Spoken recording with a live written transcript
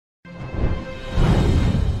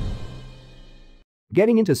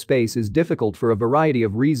Getting into space is difficult for a variety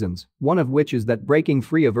of reasons, one of which is that breaking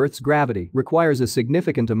free of Earth's gravity requires a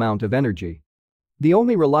significant amount of energy. The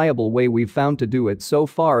only reliable way we've found to do it so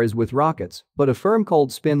far is with rockets, but a firm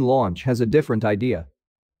called SpinLaunch has a different idea.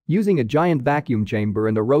 Using a giant vacuum chamber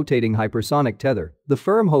and a rotating hypersonic tether, the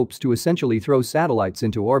firm hopes to essentially throw satellites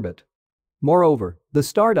into orbit. Moreover, the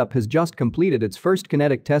startup has just completed its first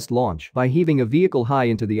kinetic test launch by heaving a vehicle high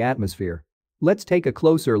into the atmosphere. Let's take a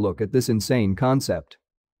closer look at this insane concept.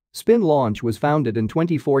 SpinLaunch was founded in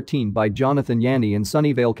 2014 by Jonathan Yanni in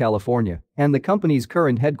Sunnyvale, California, and the company's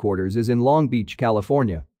current headquarters is in Long Beach,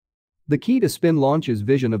 California. The key to SpinLaunch's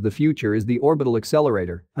vision of the future is the Orbital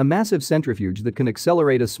Accelerator, a massive centrifuge that can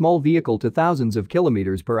accelerate a small vehicle to thousands of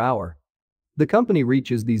kilometers per hour. The company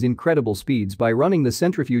reaches these incredible speeds by running the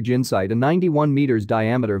centrifuge inside a 91 meters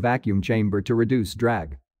diameter vacuum chamber to reduce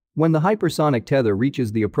drag. When the hypersonic tether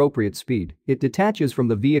reaches the appropriate speed, it detaches from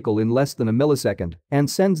the vehicle in less than a millisecond and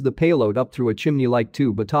sends the payload up through a chimney-like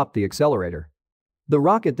tube atop the accelerator. The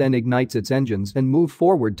rocket then ignites its engines and moves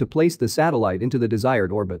forward to place the satellite into the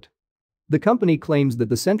desired orbit. The company claims that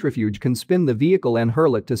the centrifuge can spin the vehicle and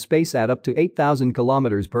hurl it to space at up to 8,000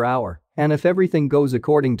 kilometers per hour, and if everything goes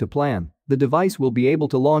according to plan, the device will be able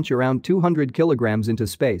to launch around 200 kilograms into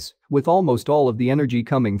space, with almost all of the energy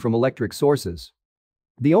coming from electric sources.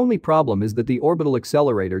 The only problem is that the orbital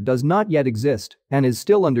accelerator does not yet exist and is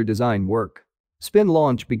still under design work.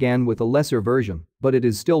 SpinLaunch began with a lesser version, but it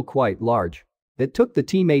is still quite large. It took the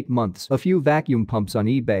team 8 months, a few vacuum pumps on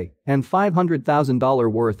eBay, and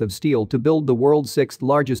 $500,000 worth of steel to build the world's 6th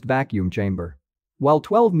largest vacuum chamber. While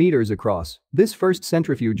 12 meters across, this first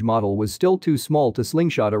centrifuge model was still too small to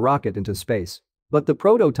slingshot a rocket into space. But the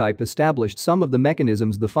prototype established some of the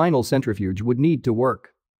mechanisms the final centrifuge would need to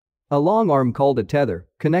work. A long arm called a tether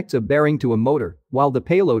connects a bearing to a motor while the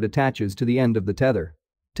payload attaches to the end of the tether.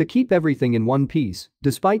 To keep everything in one piece,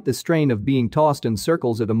 despite the strain of being tossed in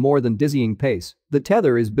circles at a more than dizzying pace, the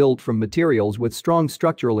tether is built from materials with strong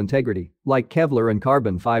structural integrity, like Kevlar and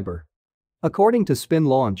carbon fiber. According to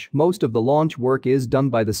SpinLaunch, most of the launch work is done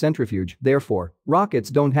by the centrifuge, therefore, rockets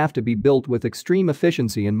don't have to be built with extreme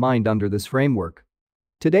efficiency in mind under this framework.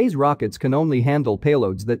 Today's rockets can only handle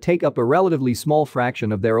payloads that take up a relatively small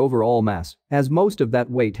fraction of their overall mass, as most of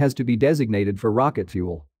that weight has to be designated for rocket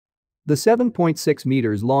fuel. The 7.6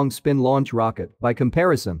 meters long SpinLaunch rocket, by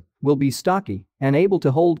comparison, will be stocky and able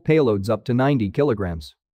to hold payloads up to 90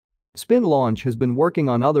 kilograms. SpinLaunch has been working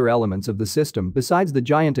on other elements of the system besides the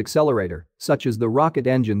giant accelerator, such as the rocket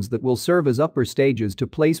engines that will serve as upper stages to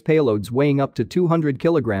place payloads weighing up to 200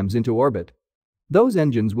 kilograms into orbit. Those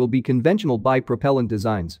engines will be conventional bipropellant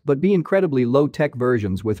designs but be incredibly low-tech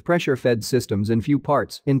versions with pressure-fed systems and few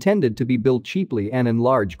parts intended to be built cheaply and in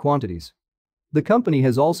large quantities. The company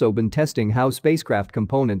has also been testing how spacecraft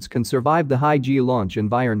components can survive the high-G launch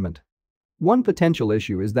environment. One potential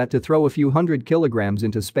issue is that to throw a few hundred kilograms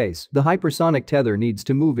into space, the hypersonic tether needs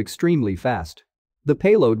to move extremely fast. The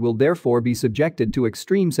payload will therefore be subjected to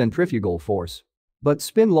extreme centrifugal force. But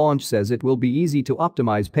SpinLaunch says it will be easy to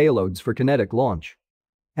optimize payloads for kinetic launch.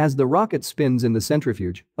 As the rocket spins in the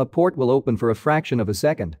centrifuge, a port will open for a fraction of a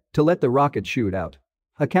second to let the rocket shoot out.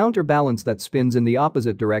 A counterbalance that spins in the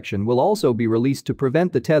opposite direction will also be released to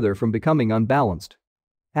prevent the tether from becoming unbalanced.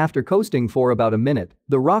 After coasting for about a minute,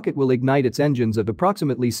 the rocket will ignite its engines at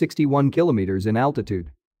approximately 61 kilometers in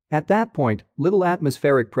altitude. At that point, little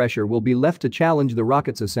atmospheric pressure will be left to challenge the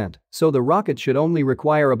rocket's ascent, so the rocket should only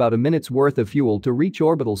require about a minute's worth of fuel to reach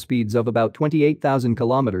orbital speeds of about 28,000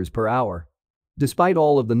 kilometers per hour. Despite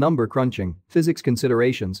all of the number crunching, physics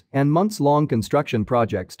considerations, and months-long construction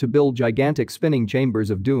projects to build gigantic spinning chambers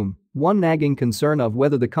of doom, one nagging concern of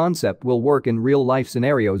whether the concept will work in real-life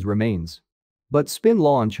scenarios remains. But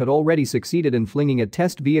SpinLaunch had already succeeded in flinging a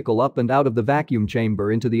test vehicle up and out of the vacuum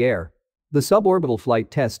chamber into the air. The suborbital flight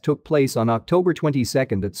test took place on October 22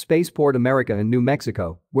 at Spaceport America in New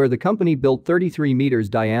Mexico, where the company built 33 meters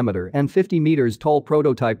diameter and 50 meters tall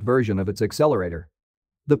prototype version of its accelerator.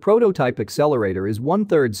 The prototype accelerator is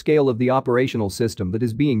 1/3 scale of the operational system that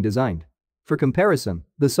is being designed. For comparison,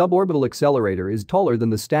 the suborbital accelerator is taller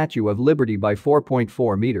than the Statue of Liberty by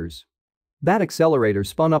 4.4 meters. That accelerator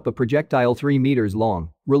spun up a projectile 3 meters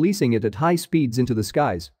long, releasing it at high speeds into the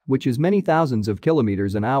skies, which is many thousands of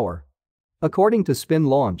kilometers an hour. According to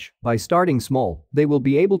SpinLaunch, by starting small, they will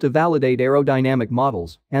be able to validate aerodynamic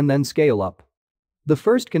models and then scale up. The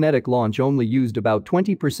first kinetic launch only used about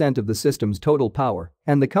 20% of the system's total power,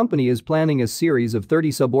 and the company is planning a series of 30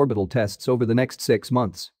 suborbital tests over the next 6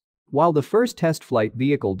 months. While the first test flight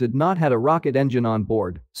vehicle did not have a rocket engine on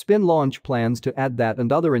board, SpinLaunch plans to add that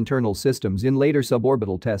and other internal systems in later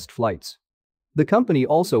suborbital test flights. The company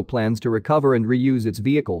also plans to recover and reuse its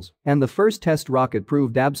vehicles, and the first test rocket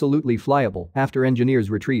proved absolutely flyable after engineers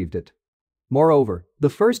retrieved it. Moreover, the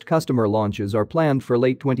first customer launches are planned for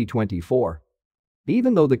late 2024.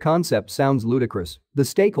 Even though the concept sounds ludicrous, the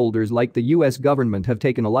stakeholders like the US government have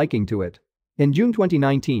taken a liking to it. In June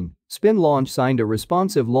 2019, SpinLaunch signed a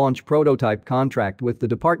responsive launch prototype contract with the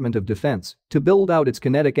Department of Defense to build out its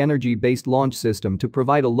kinetic energy-based launch system to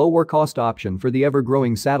provide a lower-cost option for the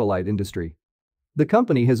ever-growing satellite industry. The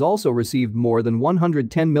company has also received more than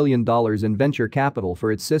 $110 million in venture capital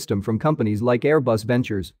for its system from companies like Airbus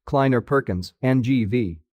Ventures, Kleiner Perkins, and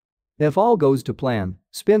GV. If all goes to plan,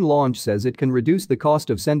 SpinLaunch says it can reduce the cost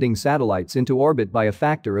of sending satellites into orbit by a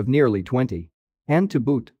factor of nearly 20. And to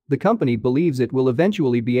boot, the company believes it will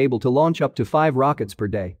eventually be able to launch up to 5 rockets per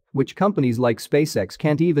day, which companies like SpaceX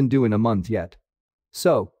can't even do in a month yet.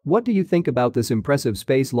 So, what do you think about this impressive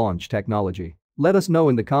space launch technology? Let us know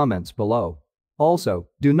in the comments below. Also,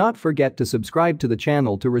 do not forget to subscribe to the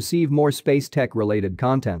channel to receive more space tech related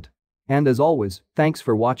content. And as always, thanks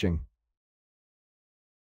for watching.